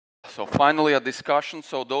So finally a discussion.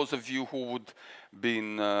 So those of you who would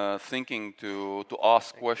been thinking to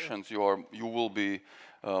ask questions, you will be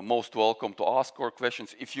most welcome to ask your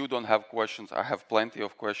questions. If you don't have questions, I have plenty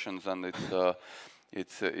of questions, and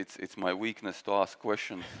it's my weakness to ask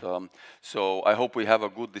questions. So I hope we have a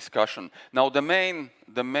good discussion. Now the main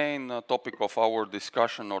topic of our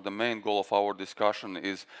discussion, or the main goal of our discussion,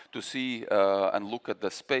 is to see and look at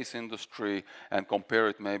the space industry and compare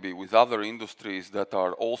it maybe with other industries that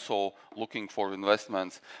are also looking for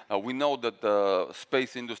investments. We know that the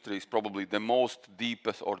space industry is probably the most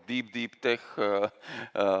deepest or deep tech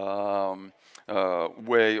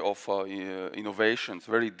way of innovations,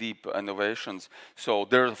 very deep innovations. So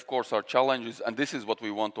there, of course, are challenges, and this is what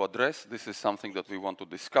we want to address. This is something that we want to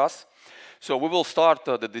discuss. So we will start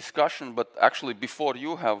the discussion, but actually before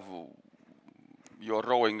you're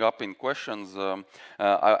rowing up in questions,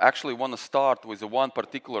 I actually want to start with one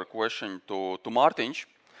particular question to Mārtiņš,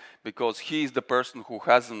 because he is the person who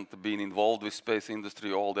hasn't been involved with space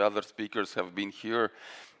industry. All the other speakers have been here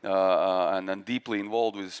and deeply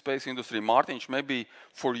involved with the space industry. Mārtiņš, maybe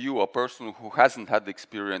for you, a person who hasn't had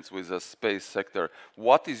experience with the space sector,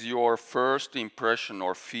 what is your first impression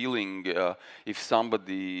or feeling if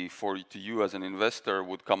somebody, to you as an investor,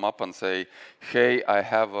 would come up and say, hey, I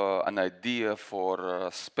have an idea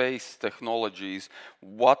for space technologies,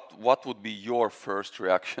 what would be your first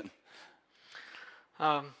reaction?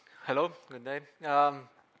 Hello, good day.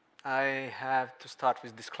 I have to start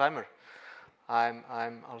with disclaimer.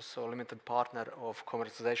 I'm also a limited partner of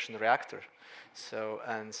commercialization reactor, so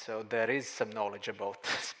there is some knowledge about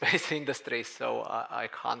space industry. So I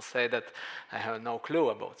can't say that I have no clue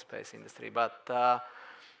about space industry. But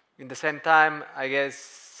in the same time, I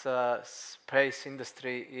guess space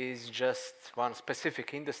industry is just one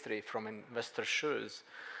specific industry from investor shoes.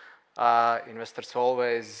 Investors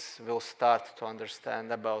always will start to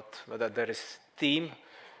understand about whether there is team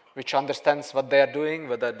which understands what they are doing,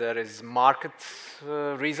 whether there is market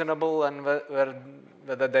reasonable, and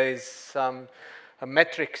whether there is some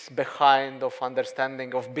metrics behind of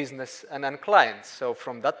understanding of business and clients. So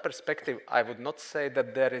from that perspective, I would not say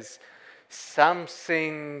that there is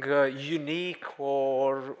something unique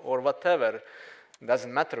or whatever. It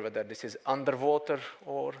doesn't matter whether this is underwater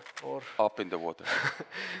or up in the water.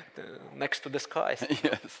 Next to the skies.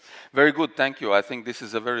 Yes, very good, thank you. I think this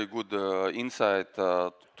is a very good insight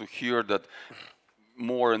to hear that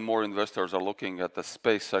more and more investors are looking at the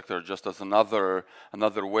space sector just as another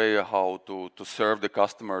way how to serve the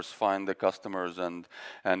customers, find the customers,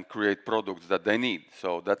 and create products that they need.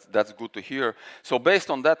 So that's good to hear. So based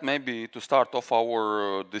on that, maybe to start off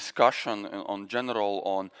our discussion on general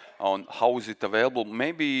on how is it available,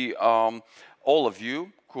 maybe all of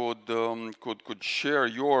you could share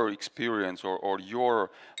your experience or your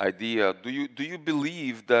idea. Do you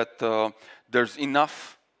believe that there's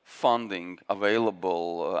enough funding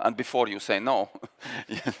available? And before you say no,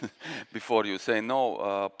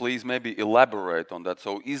 please maybe elaborate on that.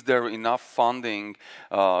 So is there enough funding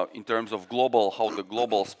in terms of how the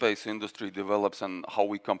global space industry develops and how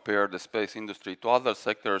we compare the space industry to other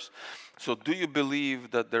sectors? So do you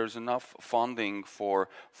believe that there's enough funding for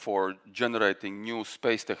generating new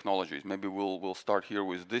space technologies? Maybe we'll start here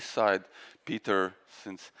with this side. Pieter,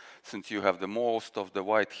 since you have the most of the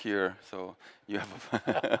white here, so you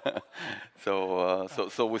have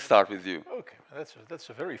so we start with you. Okay, that's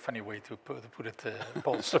a very funny way to put it,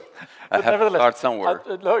 Paul. So, I have to start somewhere.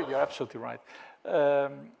 No, you're absolutely right.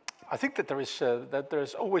 I think that there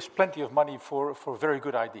is always plenty of money for very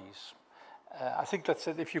good ideas. I think that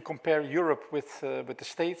if you compare Europe with the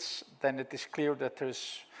States, then it is clear that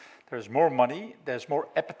there's more money, there's more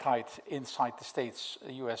appetite inside the States,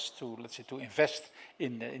 US, to invest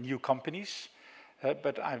in new companies.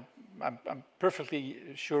 But I'm perfectly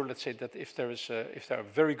sure, let's say, that if there are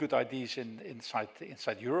very good ideas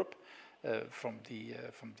inside Europe, from the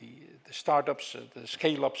startups, the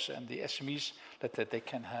scale-ups, and the SMEs, that they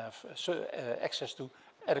can have access to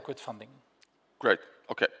adequate funding. Great.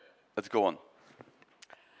 Okay, let's go on.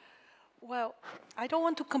 Well, I don't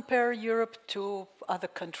want to compare Europe to other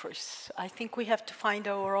countries. I think we have to find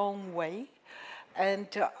our own way. And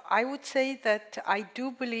I would say that I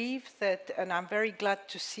do believe that, and I'm very glad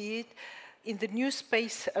to see it, in the new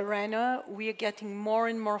space arena, we are getting more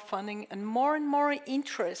and more funding and more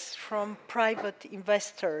interest from private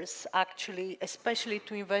investors, actually, especially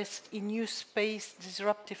to invest in new space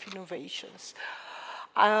disruptive innovations.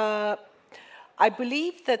 I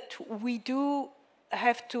believe that we do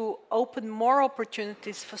have to open more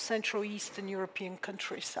opportunities for Central Eastern European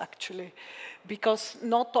countries, actually, because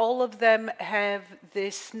not all of them have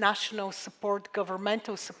this national support,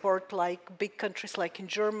 governmental support, like big countries like in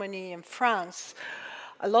Germany and France.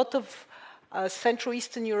 A lot of Central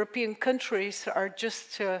Eastern European countries are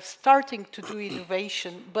just starting to do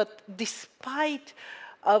innovation, but despite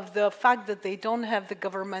of the fact that they don't have the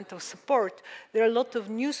governmental support, there are a lot of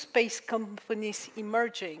new space companies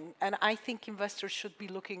emerging, and I think investors should be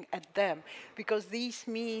looking at them, because this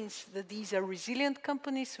means that these are resilient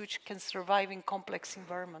companies which can survive in complex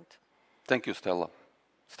environment. Thank you, Stella.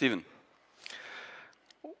 Stephen.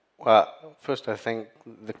 Well, first I think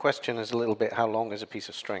the question is a little bit, how long is a piece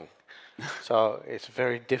of string? So it's a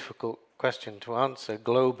very difficult question to answer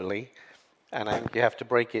globally. And you have to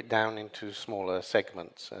break it down into smaller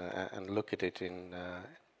segments and look at it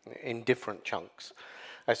in different chunks.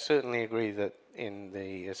 I certainly agree that in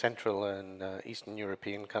the Central and Eastern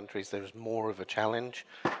European countries, there's more of a challenge.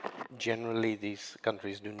 Generally, these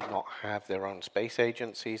countries do not have their own space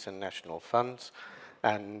agencies and national funds.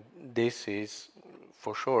 And this is,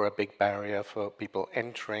 for sure, a big barrier for people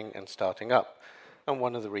entering and starting up. And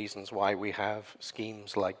one of the reasons why we have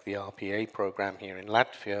schemes like the RPA program here in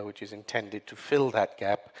Latvia, which is intended to fill that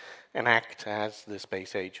gap and act as the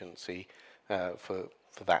space agency for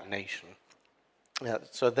that nation.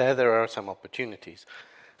 So there are some opportunities.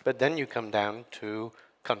 But then you come down to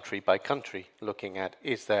country by country, looking at,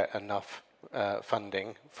 is there enough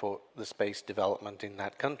funding for the space development in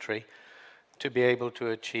that country to be able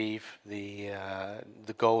to achieve the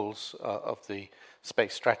goals of the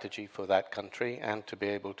space strategy for that country, and to be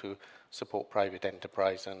able to support private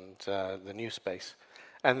enterprise and the new space.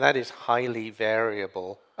 And that is highly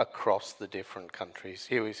variable across the different countries.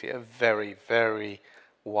 Here we see a very, very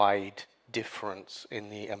wide difference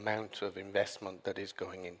in the amount of investment that is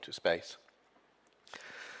going into space.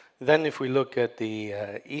 Then if we look at the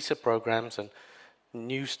ESA programs and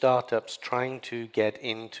new startups trying to get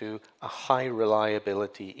into a high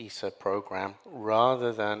reliability ESA program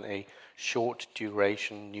rather than a short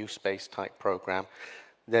duration new space type program,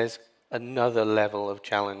 there's another level of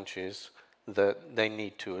challenges that they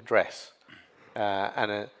need to address.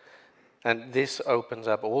 And this opens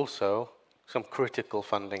up also some critical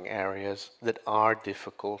funding areas that are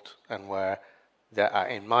difficult, and where there are,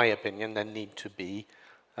 in my opinion, there need to be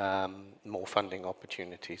more funding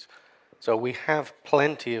opportunities. So we have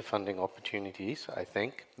plenty of funding opportunities, I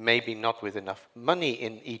think, maybe not with enough money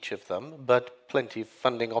in each of them, but plenty of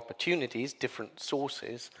funding opportunities, different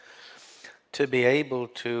sources, to be able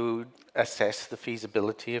to assess the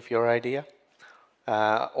feasibility of your idea.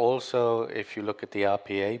 Also, if you look at the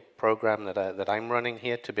RPA program that I'm running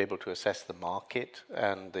here, to be able to assess the market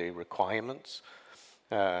and the requirements,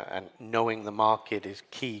 and knowing the market is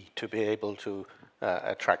key to be able to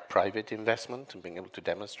attract private investment and being able to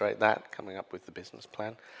demonstrate that, coming up with the business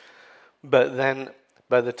plan. But then,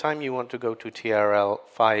 by the time you want to go to TRL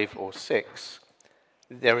 5 or 6,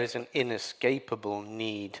 there is an inescapable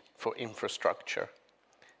need for infrastructure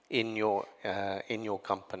in your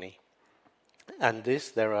company. And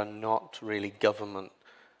there are not really government,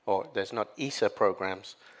 or there's not ESA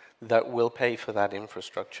programs that will pay for that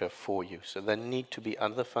infrastructure for you. So there need to be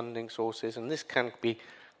other funding sources, and this can be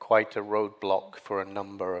quite a roadblock for a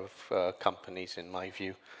number of companies, in my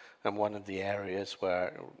view, and one of the areas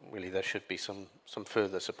where really there should be some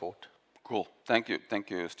further support. Cool. Thank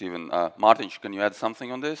you, Stephen. Mārtiņš, can you add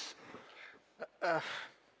something on this?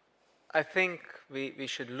 I think we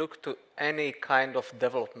should look to any kind of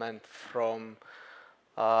development from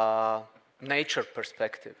nature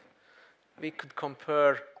perspective. We could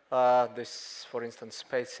compare this, for instance,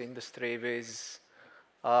 space industry with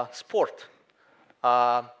sport.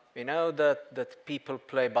 We know that people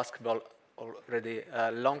play basketball already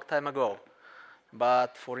a long time ago,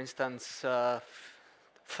 but for instance,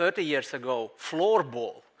 30 years ago,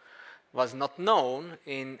 floorball was not known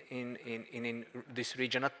in this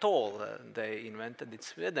region at all. They invented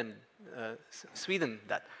it in Sweden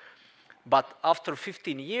that. But after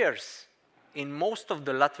 15 years, in most of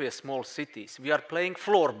the Latvia small cities, we are playing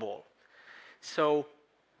floorball. So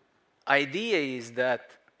idea is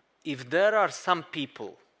that if there are some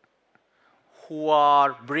people who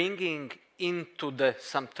are bringing into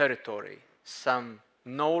some territory some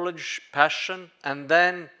knowledge, passion, and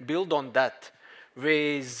then build on that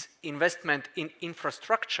with investment in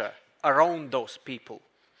infrastructure around those people,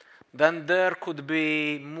 then there could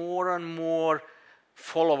be more and more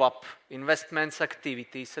follow-up investments,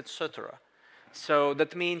 activities, etc. So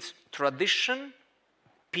that means tradition,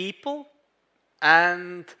 people,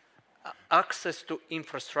 and access to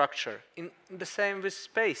infrastructure. In the same with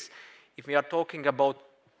space. if we are talking about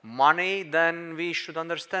money, then we should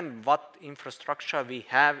understand what infrastructure we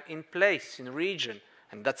have in place in region,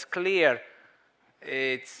 and that's clear.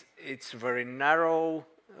 It's very narrow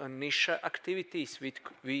niche activities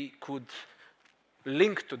we could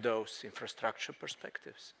link to those infrastructure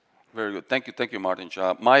perspectives. Very good. Thank you,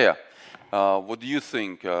 Mārtiņš. Maya, what do you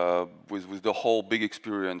think with the whole big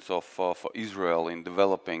experience of Israel in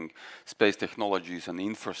developing space technologies and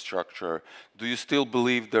infrastructure? Do you still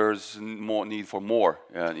believe there's more need for more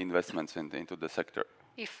investments into the sector?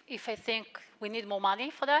 If I think we need more money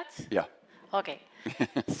for that? Yeah. Okay.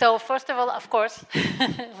 So first of all, of course,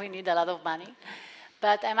 we need a lot of money.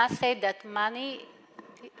 But I must say that money,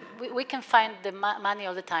 we can find the money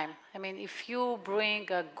all the time. I mean, if you bring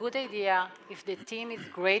a good idea, if the team is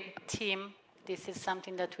great team, this is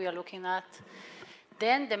something that we are looking at,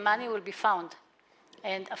 then the money will be found.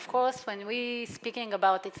 And of course, when we speaking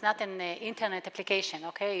about, it's not an internet application,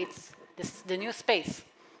 okay? It's the new space.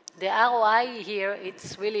 The ROI here,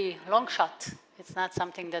 it's really long shot. It's not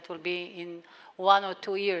something that will be in 1 or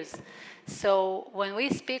 2 years. So when we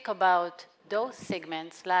speak about those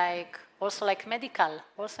segments, also like medical,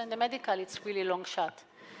 also in the medical, it's really long shot.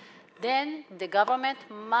 Then the government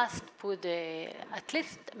must put at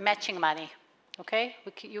least matching money, okay?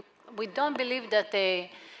 We don't believe that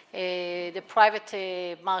the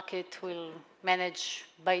private market will manage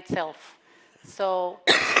by itself. So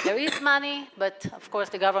there is money, but of course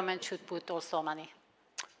the government should put also money.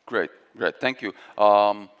 Great, thank you.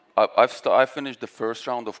 I've finished the first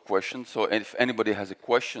round of questions, so if anybody has a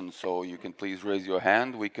question, so you can please raise your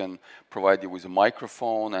hand. We can provide you with a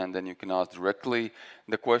microphone, and then you can ask directly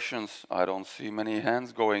the questions. I don't see many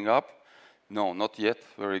hands going up. No, not yet.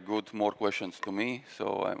 Very good. More questions to me,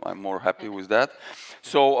 so I'm more happy with that.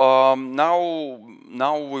 So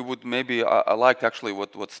now we would maybe, I liked actually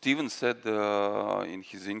what Steven said in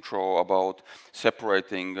his intro about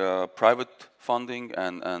separating private funding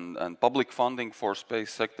and public funding for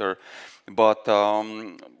space sector. But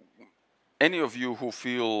any of you who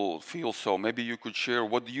feel so, maybe you could share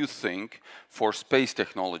what do you think for space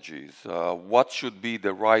technologies? What should be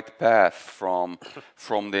the right path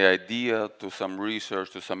from the idea to some research,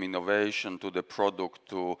 to some innovation, to the product,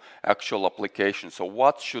 to actual application? So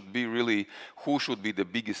what should be really, who should be the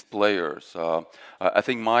biggest players? I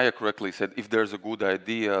think Maya correctly said, if there's a good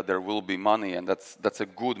idea, there will be money, and that's a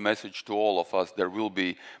good message to all of us. There will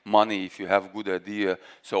be money if you have a good idea.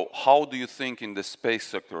 So how do you think in the space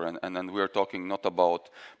sector, and we're talking not about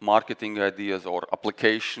marketing ideas or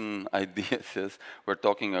application ideas, we're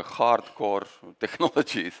talking a hardcore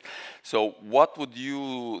technologies. So what would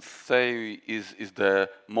you say is the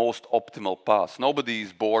most optimal path? Nobody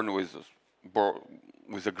is born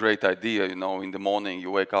with a great idea, you know, in the morning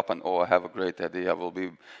you wake up and, oh, I have a great idea, I will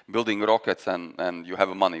be building rockets, and you have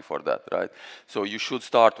money for that, right? So you should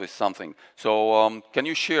start with something. So can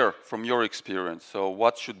you share from your experience, so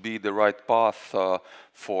what should be the right path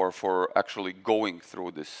for actually going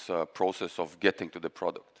through this process of getting to the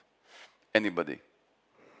product? Anybody?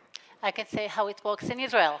 I can say how it works in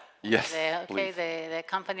Israel. Yes, the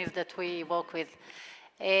companies that we work with.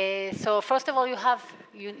 So first of all,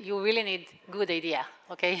 you really need good idea,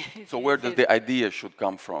 okay? So where does the idea should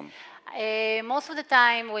come from? Most of the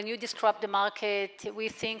time, when you disrupt the market, we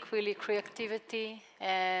think really creativity,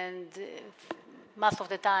 and most of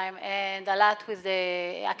the time, and a lot with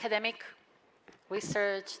the academic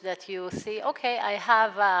research that you see, okay, I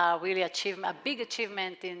have a big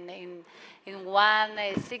achievement in one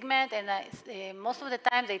segment, and most of the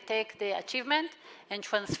time they take the achievement and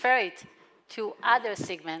transfer it to other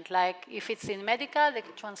segment, like if it's in medical, they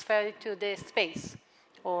can transfer it to the space.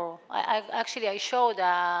 Or I showed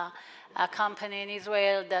a company in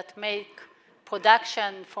Israel that make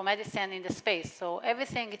production for medicine in the space. So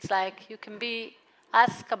everything, it's like you can be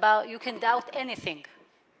asked about, you can doubt anything.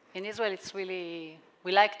 In Israel, it's really,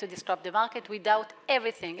 we like to disrupt the market. We doubt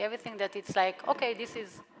everything that it's like, okay, this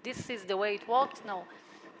is the way it works. No,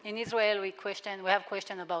 in Israel, we have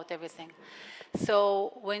question about everything.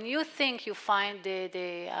 So when you think you find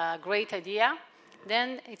the great idea,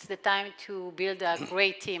 then it's the time to build a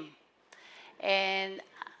great team. And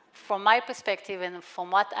from my perspective and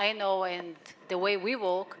from what I know and the way we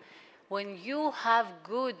work, when you have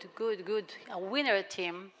a winner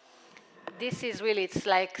team, this is really, it's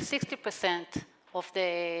like 60% of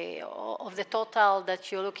the total that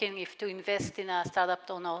you're looking if to invest in a startup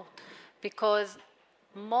or not. Because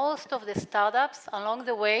most of the startups along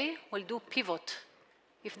the way will do pivot.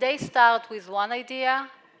 If they start with one idea,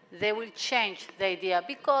 they will change the idea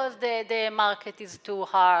because the market is too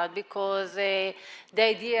hard, because the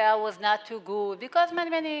idea was not too good, because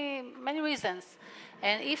many reasons.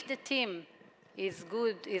 And if the team is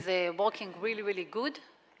good, is working really, really good,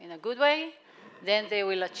 in a good way, then they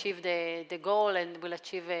will achieve the goal and will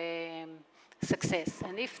achieve success.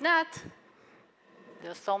 And if not,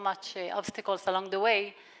 there's so much obstacles along the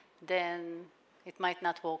way, then it might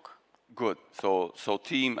not work. Good. So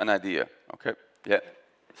team and idea. Okay. Yeah.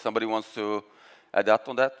 Somebody wants to adapt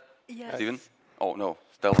on that? Yes. Steven? Oh no,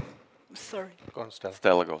 Stella. Sorry. Go on, Stella.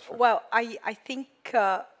 Stella goes first. Well, I think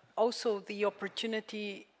also the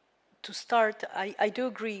opportunity to start, I do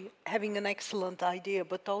agree, having an excellent idea,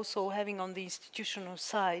 but also having on the institutional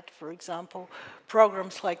side, for example,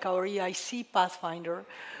 programs like our EIC Pathfinder,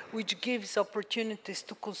 which gives opportunities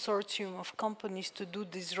to consortium of companies to do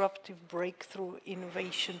disruptive breakthrough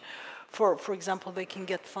innovation. For example, they can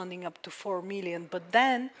get funding up to 4 million, but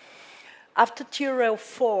then after TRL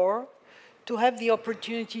 4, to have the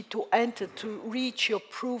opportunity to enter, to reach your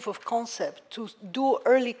proof of concept, to do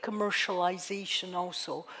early commercialization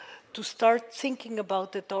also, to start thinking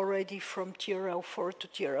about it already from TRL 4 to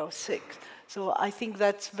TRL 6. So I think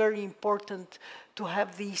that's very important to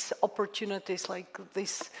have these opportunities like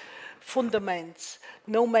these fundamentals,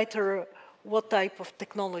 no matter what type of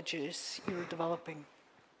technologies you're developing.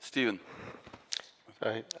 Steven.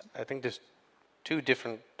 I think there's two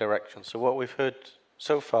different directions. So what we've heard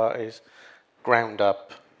so far is ground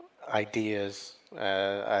up ideas.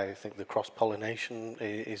 I think the cross-pollination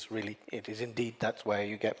is really, it is indeed, that's where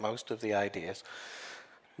you get most of the ideas.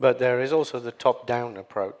 But there is also the top-down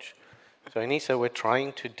approach. So in ESA, we're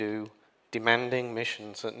trying to do demanding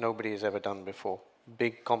missions that nobody has ever done before.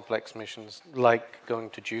 Big, complex missions, like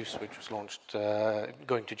going to JUICE, which was launched,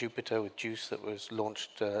 going to Jupiter with JUICE that was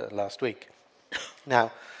launched last week.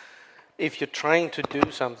 Now, if you're trying to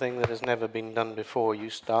do something that has never been done before, you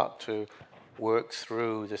start to work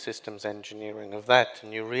through the systems engineering of that,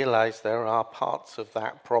 and you realize there are parts of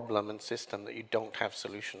that problem and system that you don't have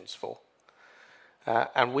solutions for.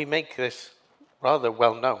 And we make this rather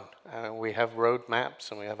well known. We have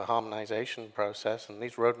roadmaps and we have a harmonization process, and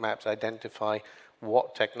these roadmaps identify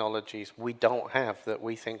what technologies we don't have that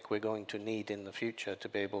we think we're going to need in the future to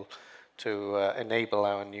be able to enable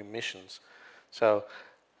our new missions. So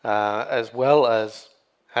as well as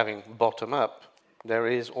having bottom up, there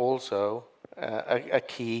is also a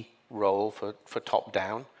key role for top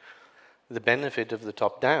down. The benefit of the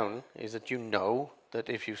top down is that you know that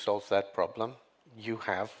if you solve that problem, you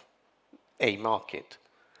have a market,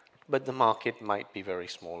 but the market might be very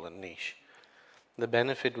small and niche. The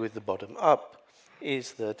benefit with the bottom up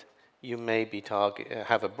is that you may be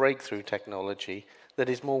have a breakthrough technology that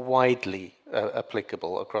is more widely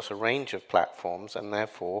applicable across a range of platforms and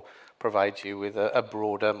therefore provides you with a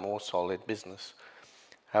broader, more solid business.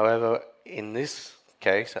 However, in this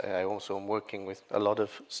case, I also am working with a lot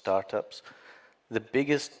of startups. The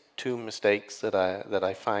biggest two mistakes that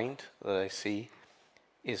I find, that I see,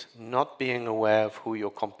 is not being aware of who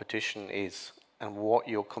your competition is and what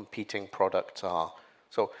your competing products are.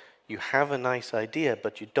 So you have a nice idea,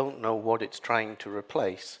 but you don't know what it's trying to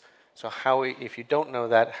replace. So if you don't know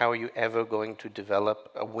that, how are you ever going to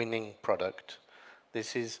develop a winning product?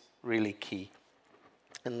 This is really key.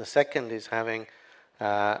 And the second is having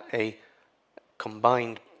a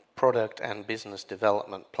combined product and business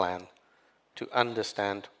development plan to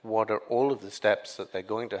understand what are all of the steps that they're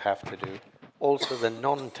going to have to do, also the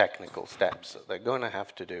non-technical steps that they're going to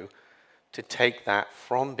have to do to take that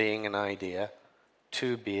from being an idea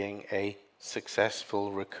to being a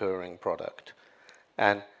successful recurring product.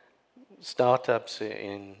 And startups,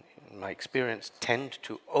 in my experience, tend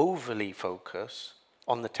to overly focus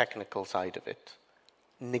on the technical side of it,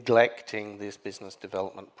 neglecting this business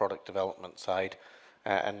development, product development side,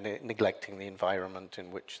 and neglecting the environment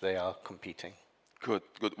in which they are competing. Good,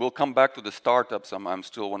 good. We'll come back to the startups. I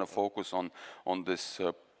still want to focus on this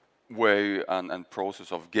way and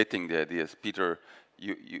process of getting the ideas. Pieter,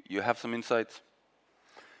 you have some insights?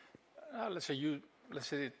 Let's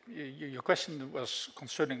say your question was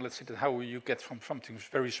concerning, let's say, that how you get from something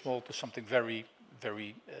very small to something very,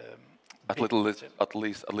 very big, at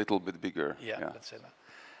least a little bit bigger. Yeah, let's say that.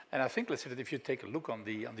 And I think, let's say, that if you take a look on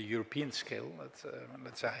the European scale,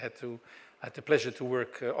 let's say I had the pleasure to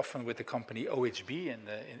work often with the company OHB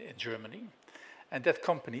in Germany, and that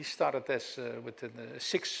company started as with a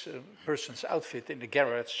 6-person's outfit in the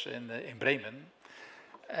garage in Bremen,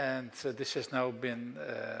 and this has now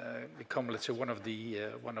become, let's say, one of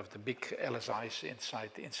the big LSIs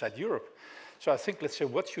inside Europe. So I think, let's say,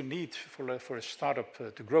 what you need for a startup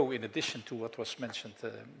to grow, in addition to what was mentioned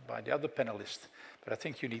by the other panelists, but I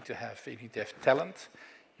think you need to have talent,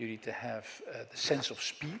 you need to have the sense of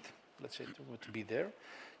speed, let's say, to be there.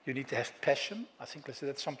 You need to have passion. I think, let's say,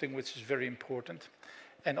 that's something which is very important.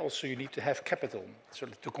 And also you need to have capital, so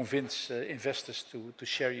to convince investors to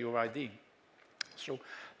share your idea. So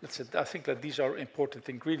let's say, I think that these are important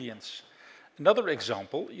ingredients. Another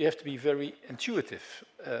example, you have to be very intuitive.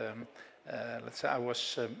 Let's say I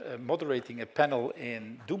was moderating a panel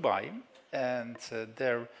in Dubai, and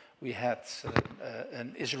there we had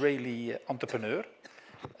an Israeli entrepreneur,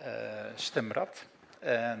 Stemrat,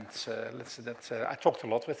 and let's say that I talked a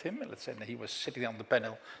lot with him. Let's say he was sitting on the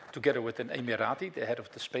panel together with an Emirati, the head of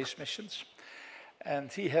the space missions,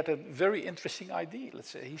 and he had a very interesting idea.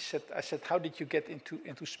 Let's say I said, how did you get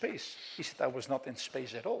into space? He said, I was not in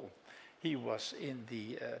space at all. He was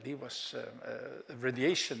a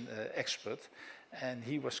radiation expert, and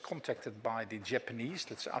he was contacted by the Japanese,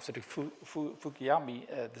 let's say, after the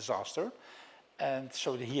Fukushima disaster, and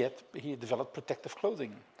so he developed protective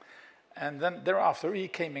clothing. And then thereafter, he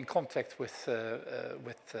came in contact with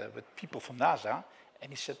people from NASA,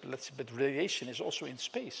 and he said, but radiation is also in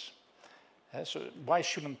space. So why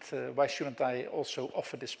shouldn't I also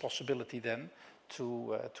offer this possibility then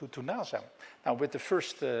to NASA? Now, with the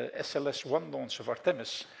first SLS-1 launch of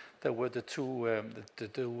Artemis, there were the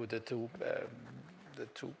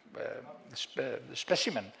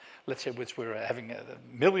specimen, let's say, which were having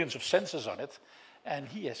millions of sensors on it. And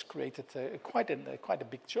he has created quite a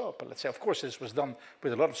big job. But let's say, of course, this was done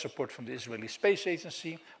with a lot of support from the Israeli Space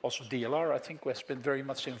Agency. Also, DLR, I think, has been very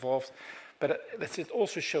much involved. But let's say, it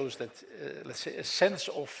also shows that, let's say, a sense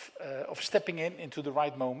of stepping into the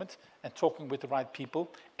right moment and talking with the right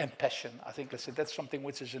people, and passion. I think, let's say, that's something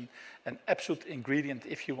which is an absolute ingredient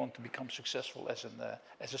if you want to become successful as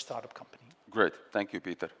a startup company. Great, thank you,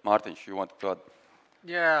 Pieter. Mārtiņš, you want to add?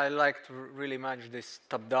 Yeah, I like to really manage this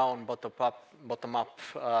top-down, bottom-up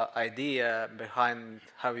idea behind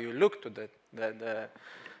how you look to the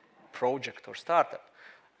project or startup.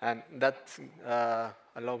 And that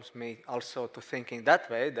allows me also to think in that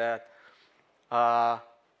way that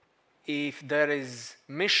if there is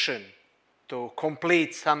mission to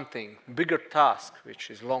complete something, bigger task, which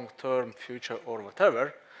is long-term, future, or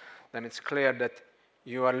whatever, then it's clear that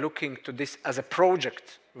you are looking to this as a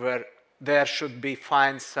project where there should be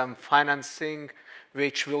find some financing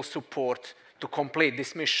which will support to complete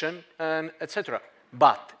this mission, and etc.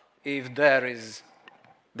 But if there is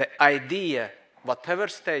the idea, whatever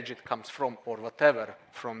stage it comes from, or whatever,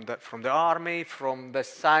 from the army, from the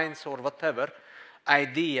science, or whatever,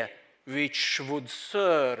 idea which would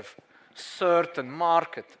serve certain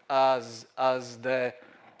market as the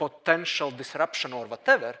potential disruption or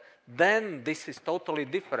whatever, then this is totally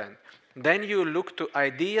different. Then you look to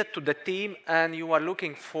idea, to the team, and you are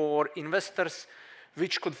looking for investors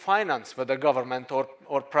which could finance, whether government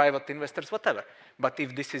or private investors, whatever. But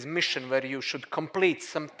if this is mission where you should complete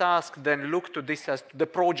some task, then look to this as the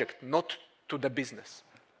project, not to the business.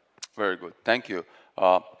 Very good, thank you.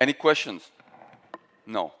 Any questions?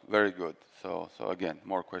 No, very good. So again,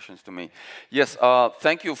 more questions to me. Yes,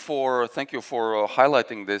 thank you for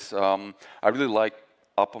highlighting this. I really like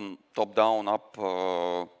top-down,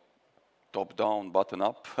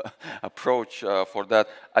 bottom-up approach for that.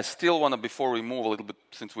 I still want to, before we move a little bit,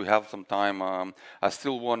 since we have some time, I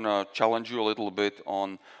still want to challenge you a little bit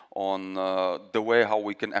on the way how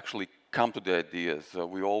we can actually come to the ideas.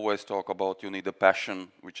 We always talk about you need a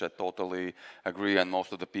passion, which I totally agree, and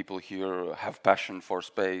most of the people here have passion for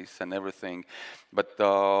space and everything. But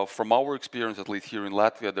from our experience, at least here in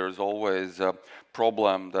Latvia, there is always a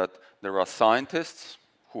problem that there are scientists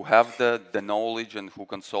who have the knowledge and who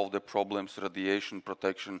can solve the problems, radiation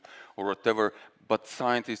protection or whatever, but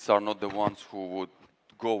scientists are not the ones who would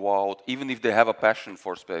go out, even if they have a passion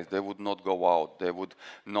for space, they would not go out. They would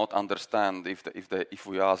not understand if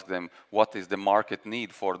we ask them what is the market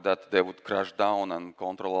need for that, they would crash down and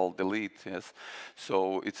Control-Alt-Delete. Yes,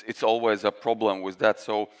 so it's always a problem with that.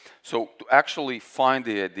 So to actually find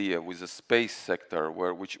the idea with the space sector,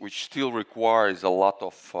 which still requires a lot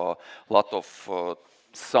of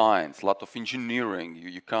science, a lot of engineering.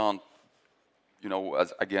 You can't, you know,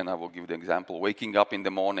 as again, I will give the example, waking up in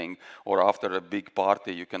the morning or after a big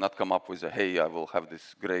party, you cannot come up with a, hey, I will have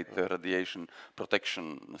this great radiation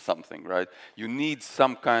protection something, right? You need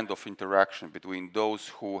some kind of interaction between those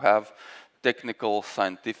who have technical,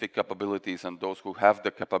 scientific capabilities and those who have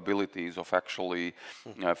the capabilities of actually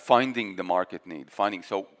finding the market need,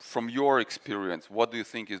 So from your experience, what do you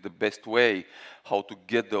think is the best way how to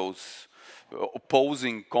get those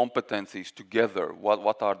opposing competencies together?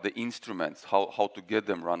 What are the instruments? How to get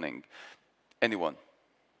them running? Anyone?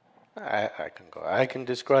 I can go. I can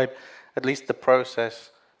describe at least the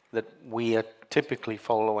process that we are typically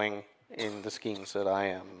following in the schemes that I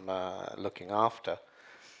am looking after.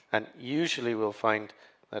 And usually we'll find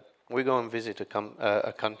that we go and visit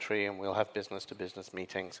a country and we'll have business-to-business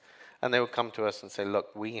meetings, and they will come to us and say,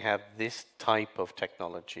 look, we have this type of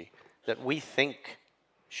technology that we think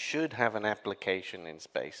should have an application in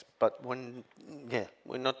space, but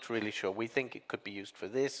we're not really sure. We think it could be used for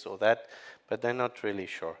this or that, but they're not really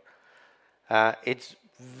sure. It's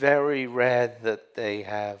very rare that they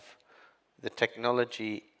have the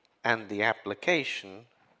technology and the application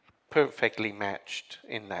perfectly matched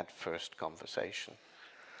in that first conversation.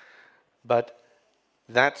 But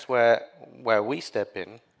that's where we step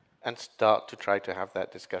in and start to try to have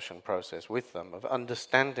that discussion process with them of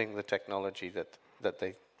understanding the technology that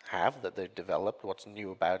they have, that they've developed, what's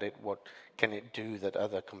new about it, what can it do that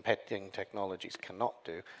other competing technologies cannot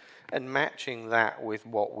do, and matching that with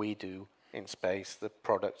what we do in space, the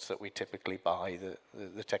products that we typically buy,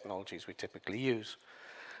 the technologies we typically use.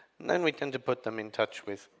 And then we tend to put them in touch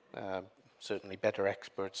with certainly better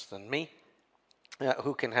experts than me,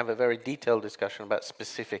 who can have a very detailed discussion about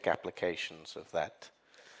specific applications of that,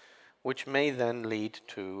 which may then lead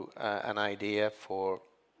to an idea for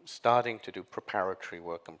starting to do preparatory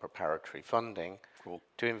work and preparatory funding. Cool.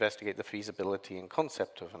 To investigate the feasibility and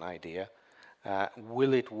concept of an idea.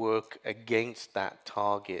 Will it work against that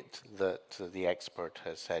target that the expert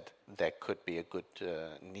has said there could be a good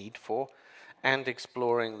need for, and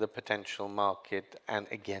exploring the potential market and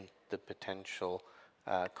again the potential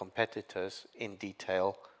competitors in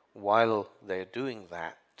detail while they're doing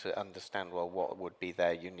that, to understand, well, what would be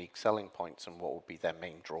their unique selling points and what would be their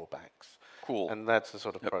main drawbacks. Cool. And that's the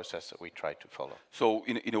sort of process that we try to follow. So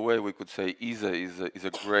in a way we could say ESA is a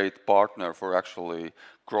great partner for actually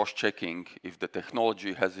cross-checking if the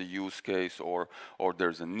technology has a use case or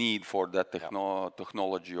there's a need for that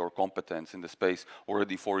technology or competence in the space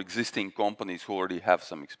already for existing companies who already have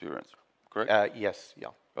some experience, correct? Yes, yeah,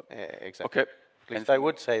 exactly. Okay. At least I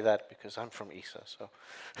would say that because I'm from ESA, so.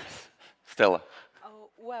 Stella. Oh,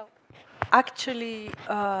 well, actually,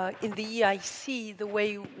 in the EIC, the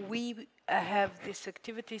way we have these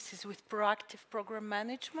activities is with proactive program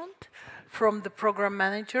management from the program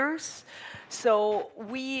managers. So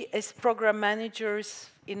we, as program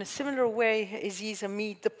managers, in a similar way as ESA,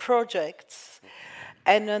 meet the projects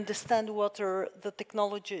and understand what are the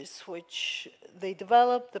technologies which they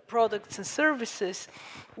develop, the products and services.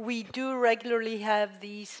 We do regularly have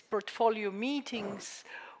these portfolio meetings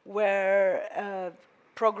where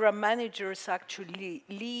program managers actually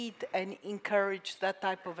lead and encourage that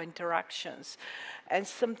type of interactions. And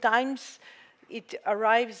sometimes it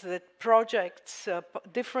arrives that projects,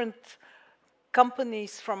 different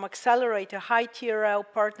companies from Accelerator, high TRL,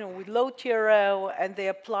 partner with low TRL, and they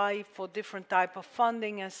apply for different type of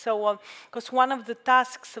funding and so on. Because one of the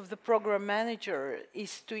tasks of the program manager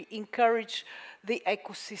is to encourage the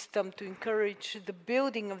ecosystem, to encourage the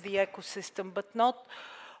building of the ecosystem, but not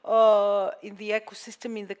in the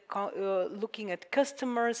ecosystem, in the looking at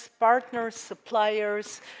customers, partners,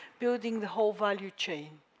 suppliers, building the whole value chain.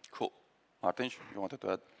 Cool. Mārtiņš, you wanted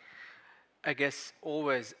to add? I guess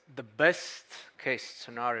always the best case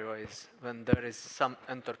scenario is when there is some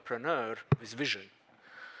entrepreneur with vision.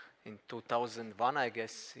 In 2001, I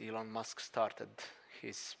guess, Elon Musk started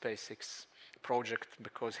his SpaceX project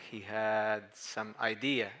because he had some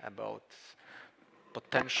idea about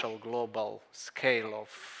potential global scale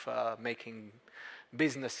of making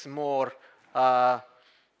business more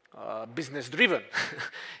business-driven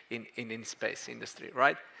in space industry,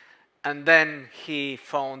 right? And then he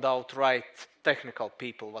found out right technical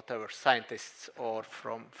people, whatever, scientists or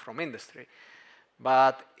from industry.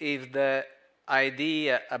 But if the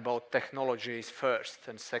idea about technology is first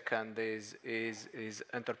and second is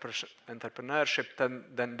entrepreneurship,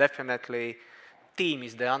 then definitely team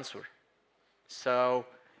is the answer. So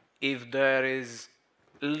if there is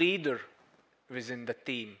leader within the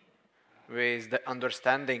team with the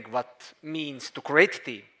understanding what means to create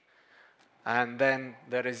team, and then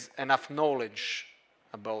there is enough knowledge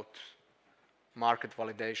about market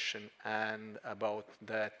validation and about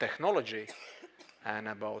the technology and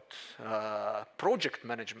about project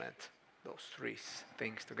management, those three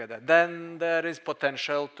things together, then there is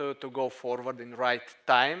potential to go forward in right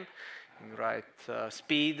time, in right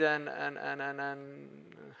speed, and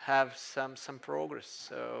have some progress.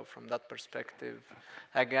 So from that perspective,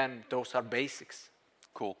 again, those are basics.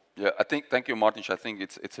 Cool. Yeah, thank you, Mārtiņš. I think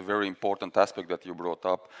it's a very important aspect that you brought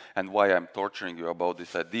up, and why I'm torturing you about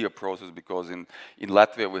this idea process, because in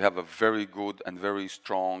Latvia we have a very good and very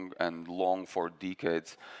strong and long for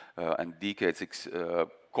decades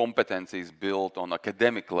competencies built on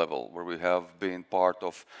academic level, where we have been part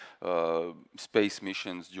of space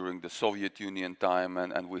missions during the Soviet Union time,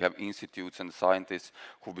 and we have institutes and scientists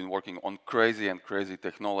who've been working on crazy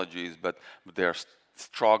technologies, but they're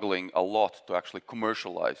struggling a lot to actually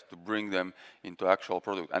commercialize, to bring them into actual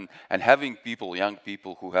product. And having people, young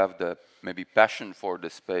people who have the maybe passion for the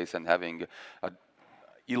space and having a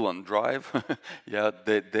Elon drive, yeah,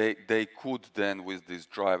 they could then with this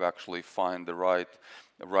drive actually find the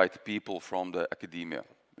right people from the academia.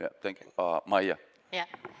 Yeah, thank you. Maya. Yeah.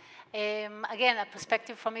 Again, a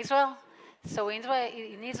perspective from Israel. So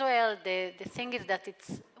in Israel, the thing is that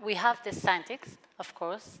we have the scientists, of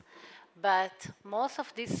course, but most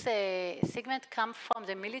of this segment come from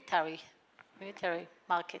the military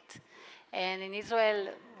market. And in Israel,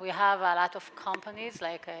 we have a lot of companies,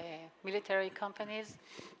 like military companies,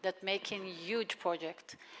 that making huge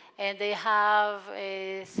projects. And they have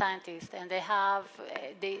scientists, and they have,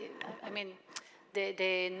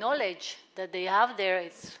 the knowledge that they have there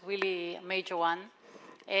is really a major one.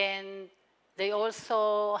 And they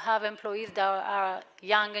also have employees that are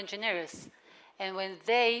young engineers. And when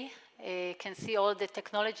they can see all the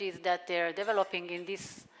technologies that they're developing in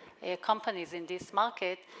these companies in this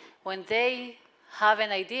market, when they have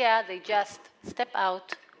an idea, they just step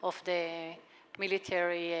out of the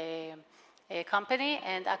military company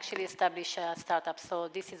and actually establish a startup. So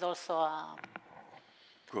this is also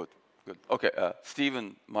Good. Okay,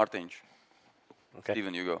 Steven, Mārtiņš. Okay.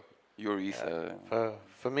 Steven, you go.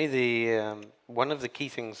 For me, one of the key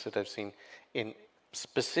things that I've seen in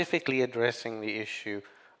specifically addressing the issue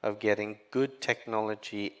of getting good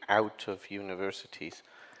technology out of universities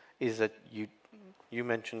is that you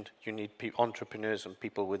mentioned you need entrepreneurs and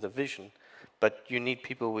people with a vision, but you need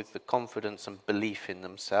people with the confidence and belief in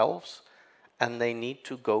themselves, and they need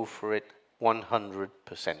to go for it 100%.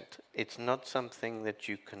 It's not something that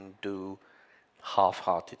you can do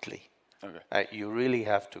half-heartedly. Okay. You really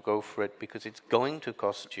have to go for it, because it's going to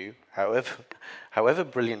cost you, however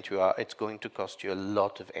brilliant you are, it's going to cost you a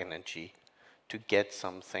lot of energy to get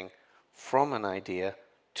something from an idea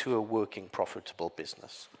to a working, profitable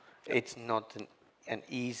business. It's not an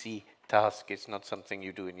easy task. It's not something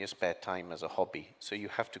you do in your spare time as a hobby. So you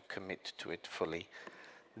have to commit to it fully.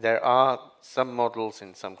 There are some models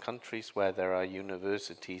in some countries where there are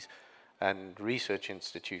universities and research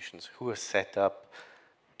institutions who are set up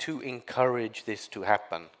to encourage this to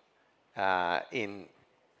happen in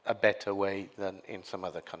a better way than in some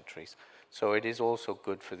other countries. So it is also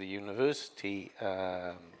good for the university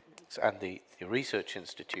and the research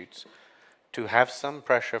institutes to have some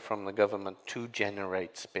pressure from the government to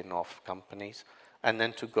generate spin-off companies, and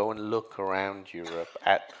then to go and look around Europe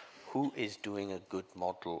at who is doing a good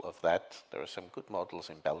model of that. There are some good models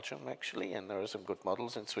in Belgium, actually, and there are some good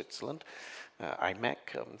models in Switzerland.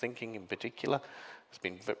 IMEC, I'm thinking in particular, has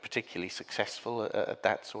been particularly successful at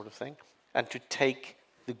that sort of thing. And to take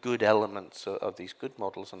the good elements of these good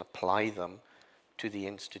models and apply them to the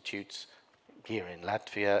institutes here in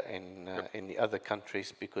Latvia, in the other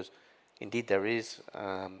countries, because indeed there is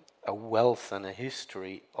a wealth and a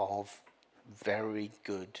history of very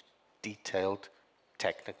good, detailed,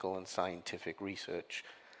 technical and scientific research.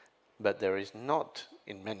 But there is not,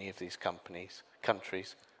 in many of these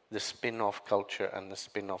countries, the spin-off culture and the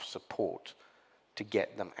spin-off support to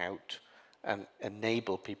get them out and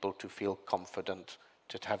enable people to feel confident,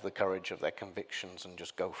 to have the courage of their convictions and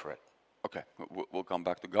just go for it. Okay, we'll come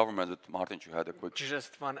back to government. Mārtiņš, you had a quick...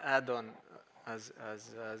 Just one add-on as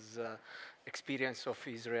experience of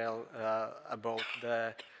Israel about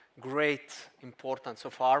the great importance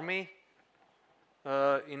of army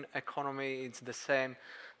in economy. It's the same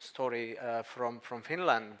story from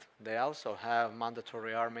Finland. They also have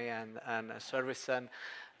mandatory army and service, and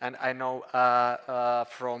I know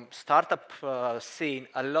from startup scene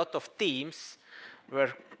a lot of teams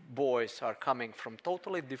where boys are coming from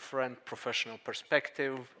totally different professional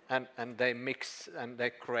perspective, and they mix and they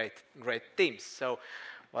create great teams. So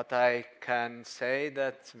what I can say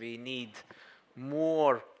that we need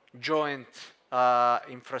more joint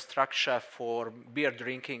infrastructure for beer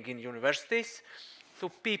drinking in universities, to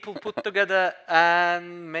people put together,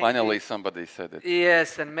 and maybe... Finally somebody said it.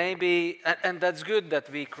 Yes, and maybe, and that's good that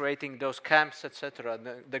we're creating those camps, etc.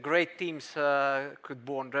 The great teams could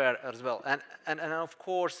born there as well. And of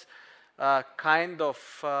course, kind of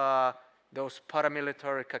those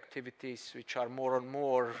paramilitary activities, which are more and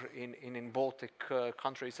more in Baltic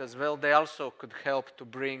countries as well, they also could help to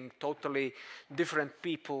bring totally different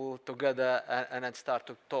people together and then start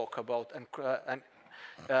to talk about and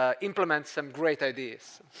implement some great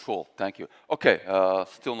ideas. Cool, thank you. Okay,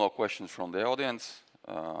 still no questions from the audience.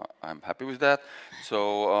 I'm happy with that.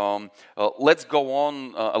 So let's go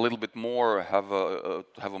on a little bit more, have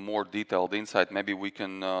a more detailed insight. Maybe we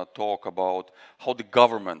can talk about how the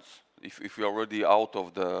governments, if we're already out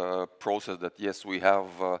of the process that yes, we have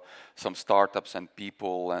some startups and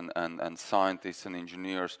people and scientists and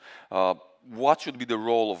engineers, what should be the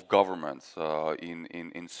role of governments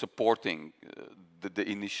in supporting the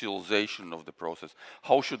initialization of the process?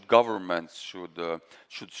 How should governments should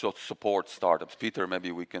support startups? Peter,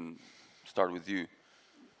 maybe we can start with you.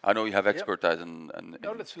 I know you have expertise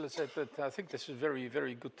No, let's say that I think this is a very,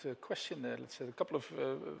 very good question. Let's say a couple of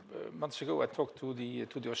months ago, I talked to the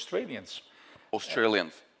Australians.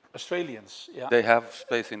 Australians, yeah. They have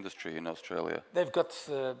space industry in Australia. They've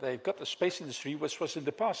got a space industry which was in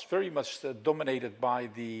the past very much dominated by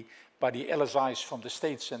the LSIs from the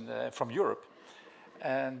States and from Europe.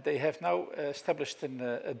 And they have now established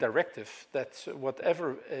a directive that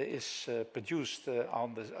whatever is produced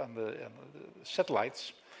on the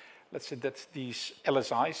satellites, let's say that these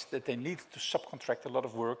LSIs, that they need to subcontract a lot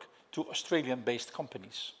of work to Australian-based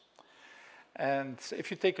companies. And if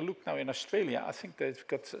you take a look now in Australia, I think they've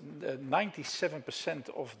got 97%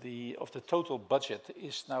 of the total budget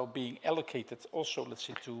is now being allocated also, let's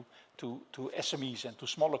say, to SMEs and to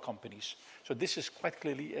smaller companies. So this is quite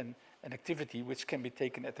clearly an activity which can be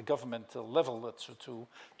taken at the governmental level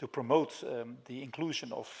to promote the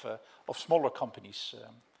inclusion of smaller companies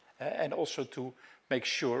and also to make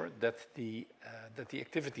sure that the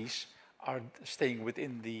activities are staying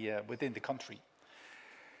within the country.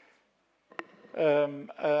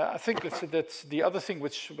 I think that the other thing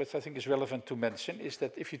which I think is relevant to mention is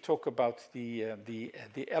that if you talk about the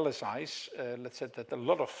LSIs, let's say that a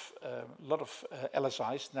lot of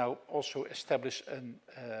LSIs now also establish an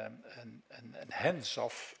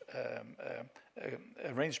hands-off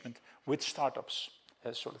arrangement with startups.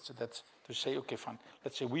 So let's say that to say, okay, fine.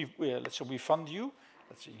 Let's say we fund you.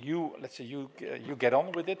 Let's say you get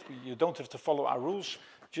on with it. You don't have to follow our rules.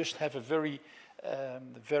 Just have a very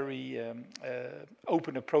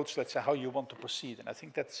open approach, let's say, how you want to proceed, and I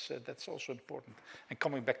think that's also important. And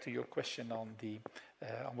coming back to your question on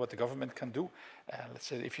what the government can do, let's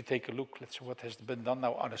say if you take a look, let's say what has been done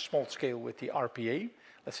now on a small scale with the RPA.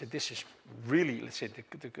 Let's say this is really, let's say,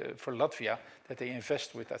 for Latvia that they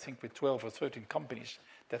invest with, I think, with 12 or 13 companies.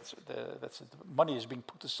 That's the money is being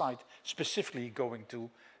put aside specifically going to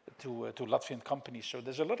Latvian companies. So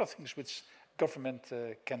there's a lot of things which government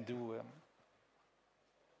can do.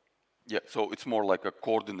 Yeah, so it's more like a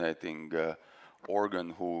coordinating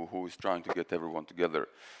organ who is trying to get everyone together.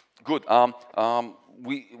 Good.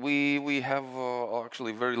 We have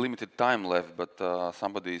actually very limited time left, but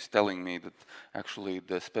somebody is telling me that actually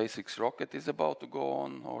the SpaceX rocket is about to go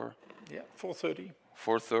on, or? Yeah, 4:30.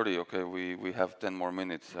 4:30, okay, we have 10 more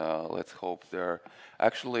minutes. Let's hope there.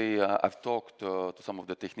 Actually, I've talked to some of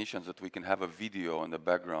the technicians that we can have a video in the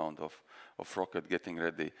background of rocket getting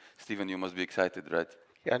ready. Stephen, you must be excited, right?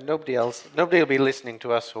 Yeah, nobody will be listening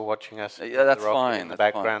to us or watching us. Yeah, that's fine. In the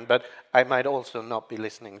background, but I might also not be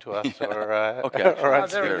listening to us or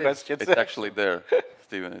answering questions. It's actually there,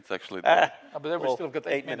 Stephen. It's actually there. But then we still got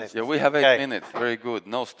 8 minutes. Yeah, we have 8 minutes. Very good.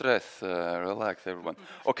 No stress. Relax, everyone.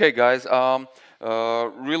 Okay, guys.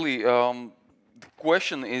 Really, the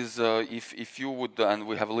question is if you would, and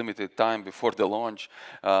we have limited time before the launch,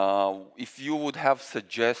 if you would have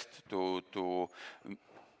suggest to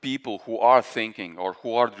people who are thinking or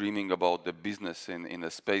who are dreaming about the business in the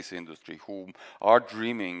space industry, who are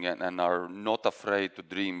dreaming and are not afraid to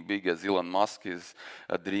dream big as Elon Musk is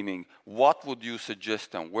dreaming, what would you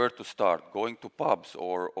suggest them? Where to start? Going to pubs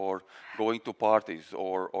or going to parties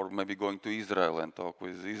or maybe going to Israel and talk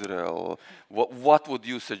with Israel? What would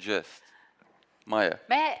you suggest? Maya.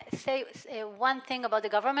 May I say one thing about the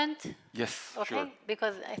government? Yes, okay? Sure.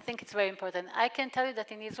 Because I think it's very important. I can tell you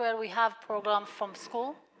that in Israel we have programs from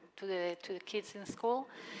school to the kids in school.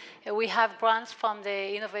 We have grants from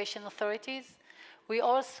the innovation authorities. We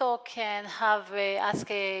also can have ask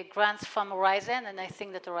grants from Horizon, and I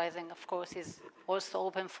think that Horizon, of course, is also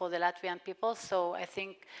open for the Latvian people. So I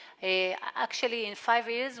think actually in 5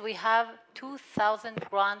 years we have 2,000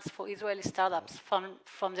 grants for Israeli startups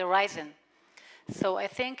from the Horizon. So I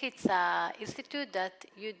think it's an institute that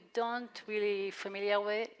you don't really familiar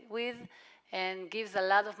with and gives a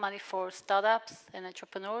lot of money for startups and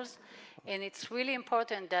entrepreneurs. And it's really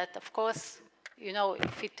important that, of course, you know,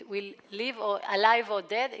 if it will live or alive or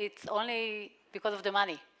dead, it's only because of the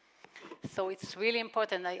money. So it's really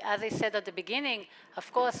important. As I said at the beginning,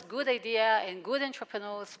 of course, good idea and good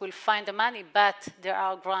entrepreneurs will find the money, but there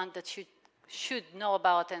are grants that should know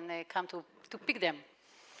about and come to pick them.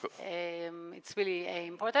 It's really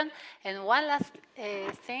important. And one last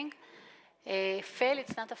thing, fail,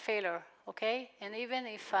 it's not a failure, okay? And even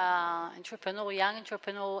if young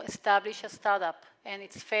entrepreneur establish a startup and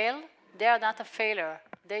it's failed, they are not a failure.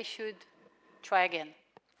 They should try again.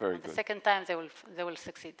 Very good. The second time they will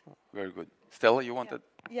succeed. Very good. Stella, you wanted?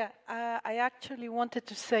 Yeah, I actually wanted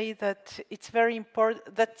to say that it's very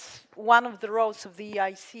important. That's one of the roles of the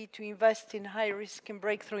EIC, to invest in high risk and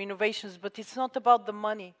breakthrough innovations, but it's not about the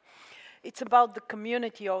money. It's about the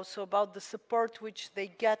community also, about the support which they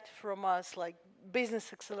get from us, like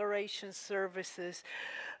business acceleration services,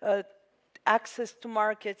 access to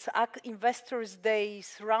markets, investors'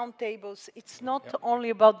 days, roundtables. It's not only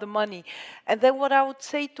about the money. And then what I would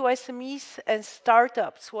say to SMEs and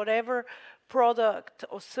startups, whatever product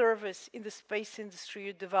or service in the space industry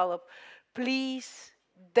you develop, please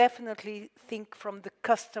definitely think from the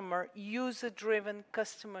customer, user-driven,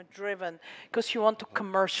 customer-driven, because you want to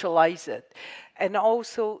commercialize it. And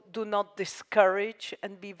also do not discourage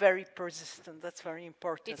and be very persistent. That's very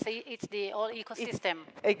important. It's the whole ecosystem.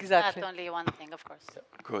 Exactly. Not only one thing, of course.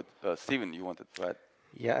 Good. Stephen, you wanted to add?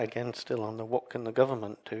 Yeah, again, still on the what can the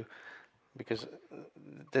government do? Because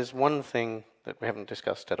there's one thing that we haven't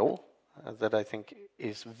discussed at all that I think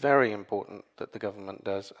is very important that the government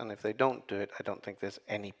does, and if they don't do it, I don't think there's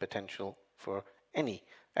any potential for any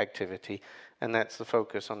activity, and that's the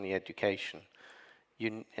focus on the education.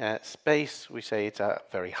 Space, we say it's a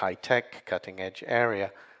very high-tech, cutting-edge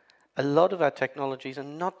area. A lot of our technologies are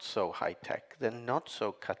not so high-tech, they're not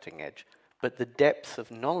so cutting-edge, but the depth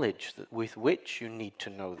of knowledge with which you need to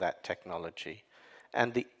know that technology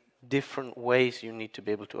and the different ways you need to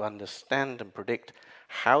be able to understand and predict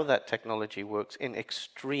how that technology works in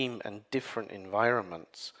extreme and different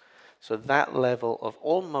environments. So that level of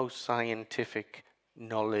almost scientific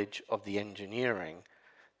knowledge of the engineering,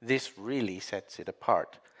 this really sets it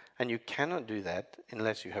apart. And you cannot do that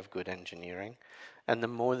unless you have good engineering. And the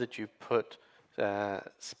more that you put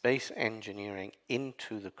space engineering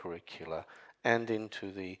into the curricula and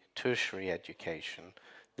into the tertiary education,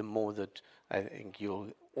 the more that I think you'll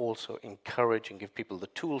also encourage and give people the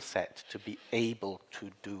tool set to be able to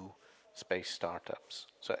do space startups.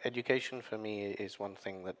 So education for me is one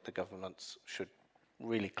thing that the governments should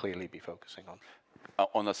really clearly be focusing on.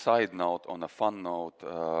 On a side note, on a fun note,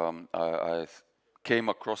 I came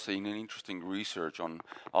across an interesting research on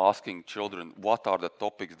asking children what are the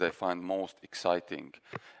topics they find most exciting.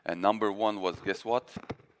 And number one was, guess what?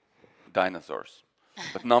 Dinosaurs.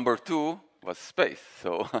 But number two was space.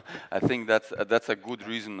 So I think that's a good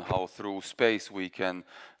reason how through space we can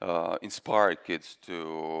inspire kids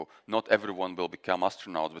to, not everyone will become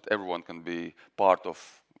astronauts, but everyone can be part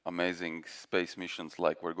of amazing space missions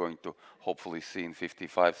like we're going to hopefully see in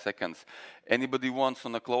 55 seconds. Anybody wants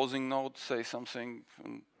on a closing note say something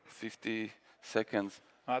in 50 seconds?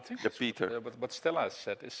 I think Pieter. what Stella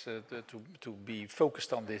said is to be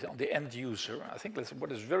focused on the end user. I think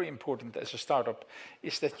what is very important as a startup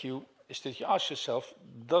is that you ask yourself,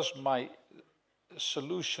 does my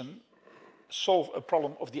solution solve a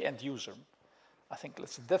problem of the end user? I think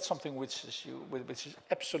that's something which is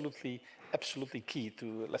absolutely key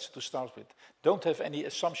to start with. Don't have any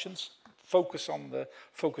assumptions. Focus on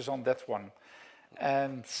that one.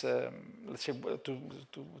 And let's say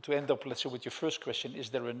to end up, let's say, with your first question, is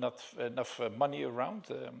there enough money around?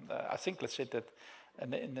 I think, let's say, that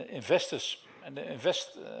an investor,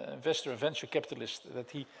 a venture capitalist,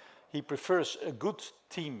 that he prefers a good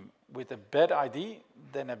team with a bad idea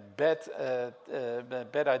than a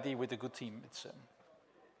bad idea with a good team. It's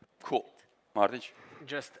cool. Mārtiņš?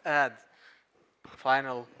 Just add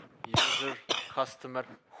final user, customer,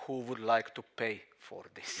 who would like to pay for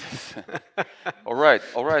this. All right.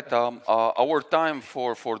 Our time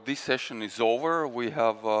for this session is over. We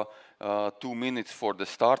have 2 minutes for the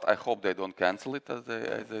start. I hope they don't cancel it as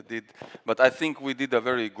they did. But I think we did a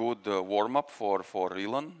very good warm-up for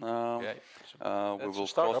Ilan.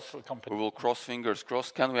 We will cross fingers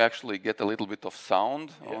crossed. Can we actually get a little bit of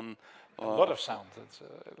sound on? A lot of sound.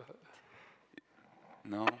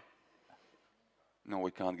 No. No,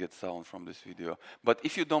 we can't get sound from this video. But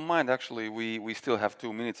if you don't mind, actually, we still have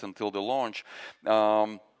 2 minutes until the launch.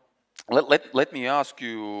 let me ask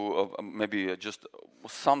you maybe just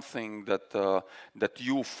something that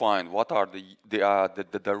you find. What are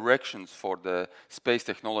the directions for the space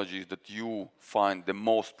technologies that you find the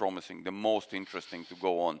most promising, the most interesting to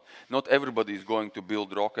go on? Not everybody is going to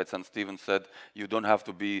build rockets, and Steven said you don't have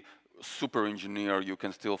to be super engineer. You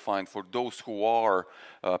can still find, for those who are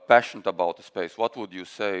passionate about the space, what would you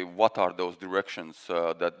say? What are those directions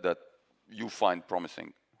that you find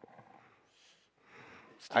promising?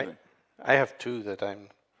 Steven? I have two that I'm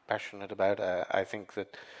passionate about. I think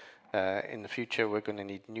that in the future we're going to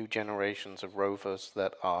need new generations of rovers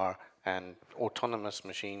that are, and autonomous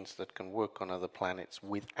machines that can work on other planets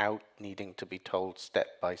without needing to be told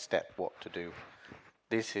step by step what to do.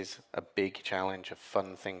 This is a big challenge, a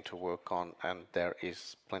fun thing to work on, and there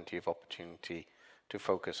is plenty of opportunity to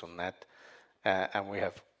focus on that. And we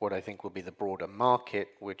have what I think will be the broader market,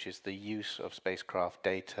 which is the use of spacecraft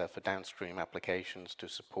data for downstream applications to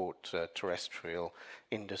support terrestrial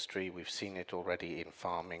industry. We've seen it already in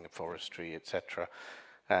farming, forestry, etc.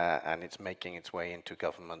 And it's making its way into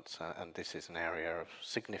governments, and this is an area of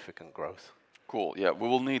significant growth. Cool, yeah, we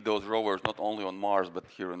will need those rovers not only on Mars, but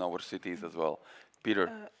here in our cities as well.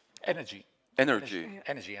 Peter? Energy.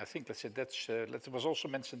 Energy. I think that was also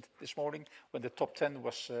mentioned this morning when the top 10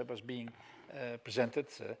 was being presented.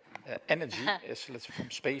 Energy is,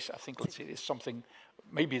 from space. I think is something.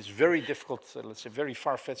 Maybe it's very difficult. Let's say very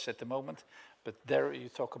far-fetched at the moment. But there you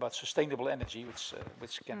talk about sustainable energy,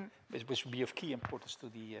 which will be of key importance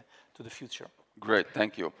to the future. Great,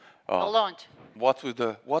 thank you. Launch. What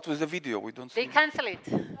was the video? We don't see. They cancel it.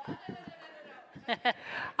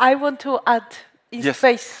 I want to add. In yes.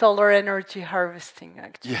 space, solar energy harvesting,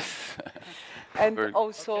 actually. Yes. And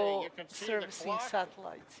also servicing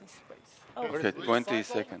satellites in space. Oh. Okay, 20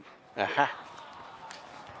 seconds. Aha.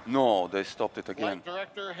 No, they stopped it again. Flight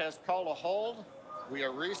director has called a hold. We are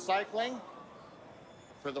recycling.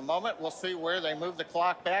 For the moment, we'll see where they move the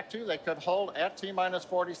clock back to. They could hold at T-minus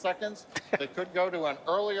 40 seconds. They could go to an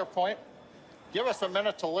earlier point. Give us a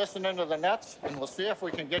minute to listen into the nets, and we'll see if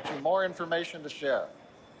we can get you more information to share.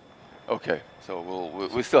 Okay, so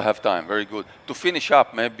we still have time. Very good. To finish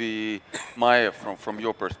up, maybe Maya, from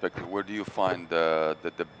your perspective, where do you find the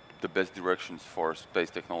best directions for space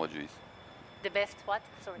technologies? The best what?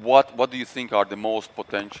 Sorry. What do you think are the most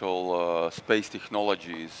potential space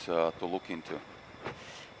technologies to look into?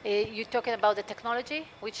 You're talking about the technology?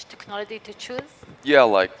 Which technology to choose? Yeah,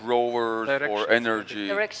 like rovers or energy.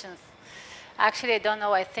 Directions. Actually, I don't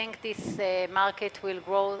know. I think this market will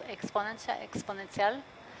grow exponential.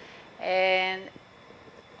 And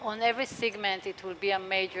on every segment, it will be a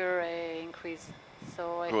major increase.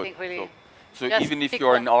 So I think really... So even if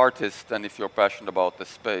you're an artist and if you're passionate about the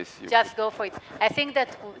space... You just go for it. I think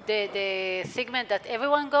that the segment that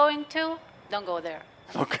everyone going to, don't go there.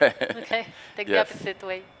 Okay. Okay? Take the opposite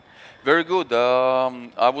way. Very good.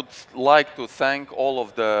 I would like to thank all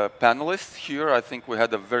of the panelists here. I think we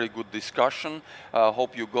had a very good discussion.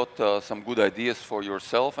 Hope you got some good ideas for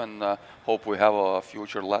yourself, and hope we have a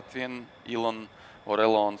future Latvian Elon or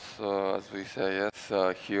Elons, as we say,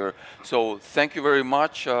 yes, here. So thank you very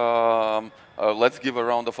much. Let's give a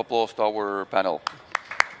round of applause to our panel.